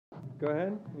Go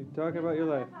ahead. You talk about your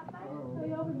life.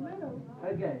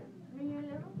 Okay.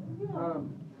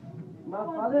 My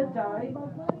father died.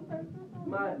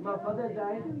 My father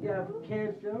died. He had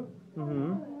cancer.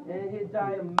 And he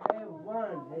died on May 1,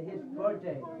 and his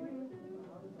birthday.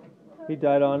 He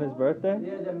died on his birthday?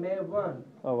 Yeah, the May 1.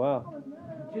 Oh, wow.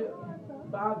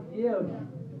 5 years.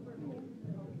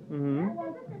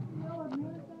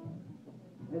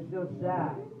 It's so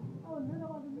sad.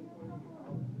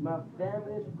 My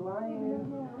family's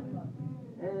crying.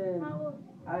 And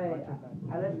I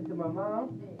listen to my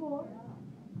mom.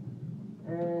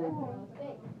 And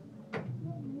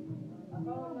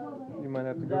you might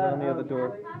have to go around the other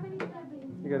door.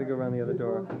 You got to go around the other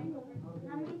door.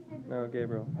 No,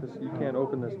 Gabriel, you can't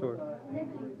open this door.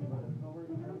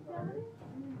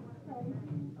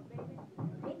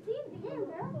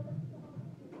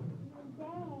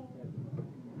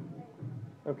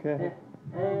 Okay.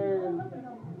 And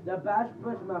the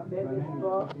basketball is my favorite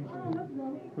sport.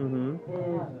 And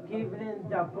Cleveland,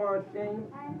 the ball thing.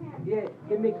 Yeah,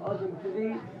 he make all them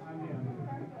threes.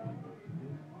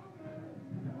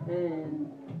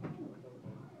 And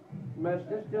my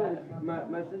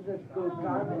sister's good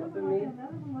comment for me.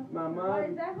 My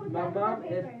mom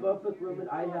is perfect woman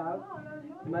I have.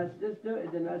 My sister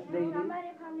is a nice lady.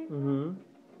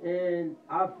 And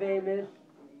I'm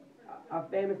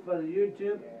famous for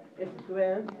YouTube,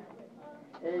 Instagram,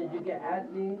 and you can add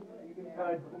me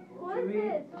for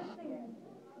tweets.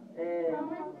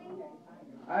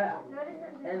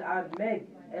 And I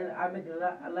make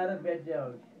a lot of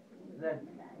videos, like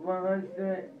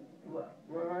 100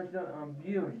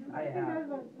 views I have.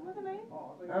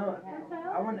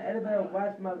 I want everybody to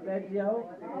watch my video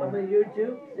on my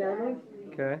YouTube channel.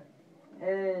 Okay.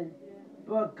 And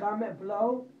put a comment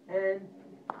below. And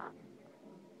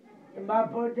my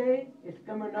birthday is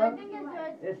coming up.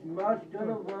 It's March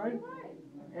 21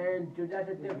 and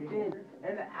 2015.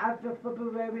 And after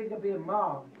February, it'll be a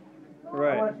March.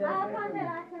 Right.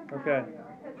 Okay.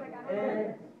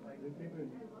 And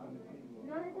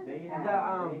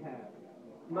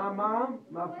my mom,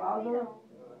 my father,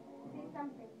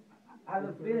 I have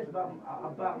a feeling about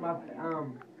my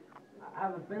I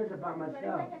have a feeling about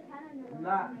myself.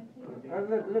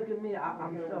 Look at me,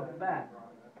 I'm so fat.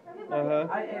 I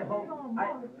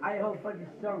hope for the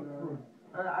junk food.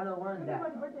 I don't want that.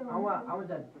 I want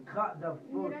to cut the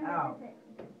food out.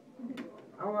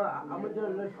 I'm gonna do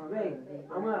it look straight.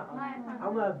 I'm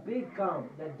gonna become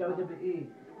the WWE.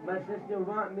 My sister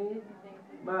want me.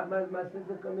 My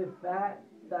sister call me fat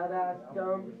ass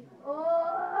dumb.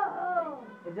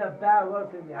 It's a bad word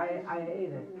for me. I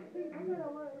hate it.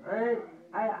 And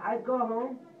I go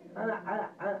home and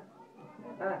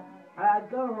I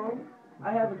go home.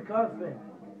 I have a girlfriend.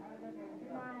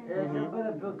 And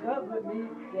somebody broke up with me.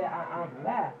 Say I'm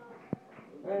fat.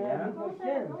 And that makes no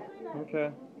sense. Okay.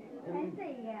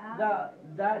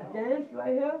 That dance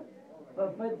right here,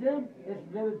 but for them, it's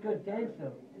very good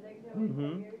dancer.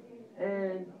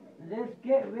 And let's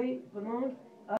get ready for those.